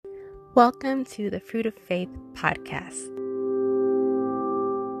Welcome to the Fruit of Faith podcast.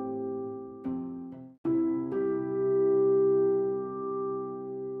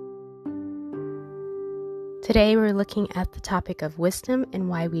 Today we're looking at the topic of wisdom and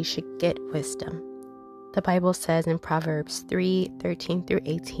why we should get wisdom. The Bible says in Proverbs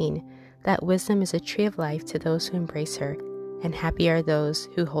 3:13-18 that wisdom is a tree of life to those who embrace her, and happy are those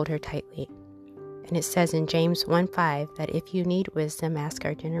who hold her tightly. And it says in James 1:5 that if you need wisdom, ask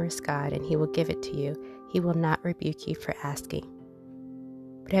our generous God, and he will give it to you. He will not rebuke you for asking.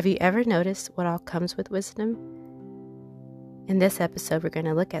 But have you ever noticed what all comes with wisdom? In this episode, we're going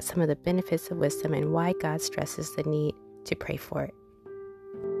to look at some of the benefits of wisdom and why God stresses the need to pray for it.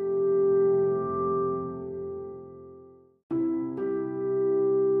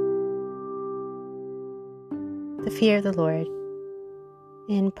 The fear of the Lord.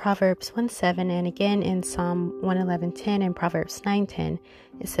 In Proverbs 1:7 and again in Psalm 111:10 and Proverbs 9:10,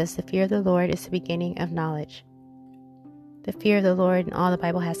 it says the fear of the Lord is the beginning of knowledge. The fear of the Lord and all the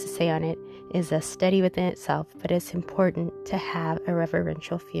Bible has to say on it is a study within itself, but it's important to have a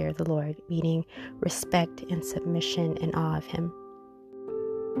reverential fear of the Lord, meaning respect and submission and awe of him.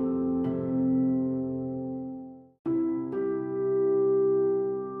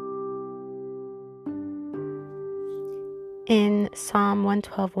 In Psalm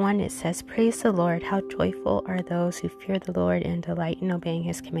 112:1, it says, "Praise the Lord, how joyful are those who fear the Lord and delight in obeying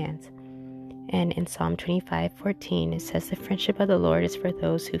his commands." And in Psalm 25:14, it says, "The friendship of the Lord is for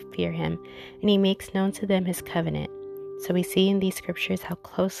those who fear him, and he makes known to them his covenant." So we see in these scriptures how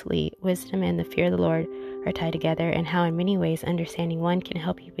closely wisdom and the fear of the Lord are tied together, and how in many ways understanding one can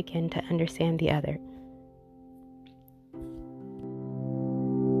help you begin to understand the other.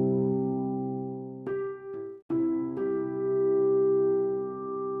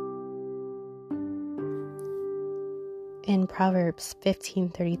 In Proverbs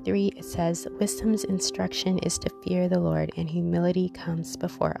 15:33, it says, "Wisdom's instruction is to fear the Lord, and humility comes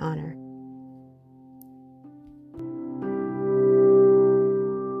before honor."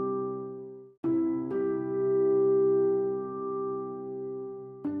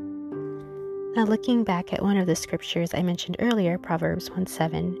 Now, looking back at one of the scriptures I mentioned earlier, Proverbs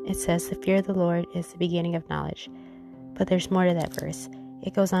 1:7, it says, "The fear of the Lord is the beginning of knowledge." But there's more to that verse.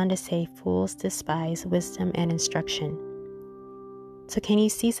 It goes on to say, "Fools despise wisdom and instruction." So can you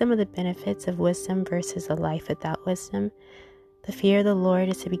see some of the benefits of wisdom versus a life without wisdom? The fear of the Lord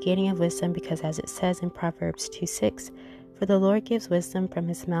is the beginning of wisdom because, as it says in Proverbs 2:6, "For the Lord gives wisdom, from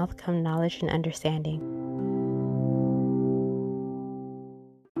his mouth come knowledge and understanding."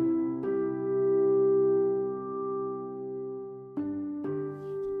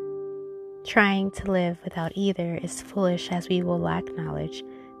 Trying to live without either is foolish, as we will lack knowledge,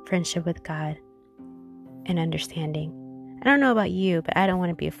 friendship with God, and understanding. I don't know about you, but I don't want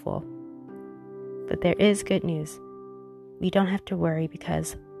to be a fool. But there is good news. We don't have to worry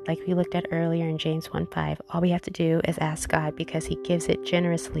because, like we looked at earlier in James 1:5, all we have to do is ask God because he gives it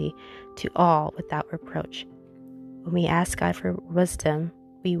generously to all without reproach. When we ask God for wisdom,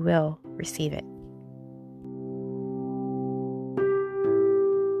 we will receive it.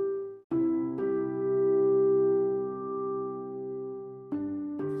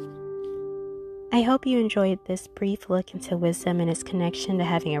 I hope you enjoyed this brief look into wisdom and its connection to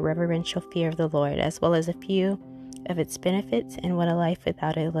having a reverential fear of the Lord, as well as a few of its benefits and what a life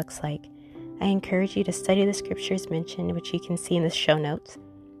without it looks like. I encourage you to study the scriptures mentioned, which you can see in the show notes,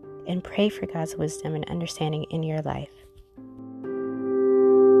 and pray for God's wisdom and understanding in your life.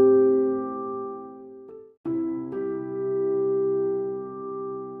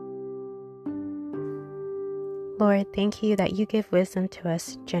 Lord, thank you that you give wisdom to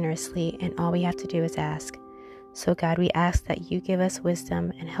us generously, and all we have to do is ask. So God, we ask that you give us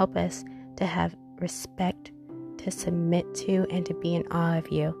wisdom and help us to have respect, to submit to, and to be in awe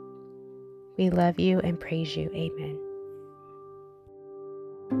of you. We love you and praise you. Amen.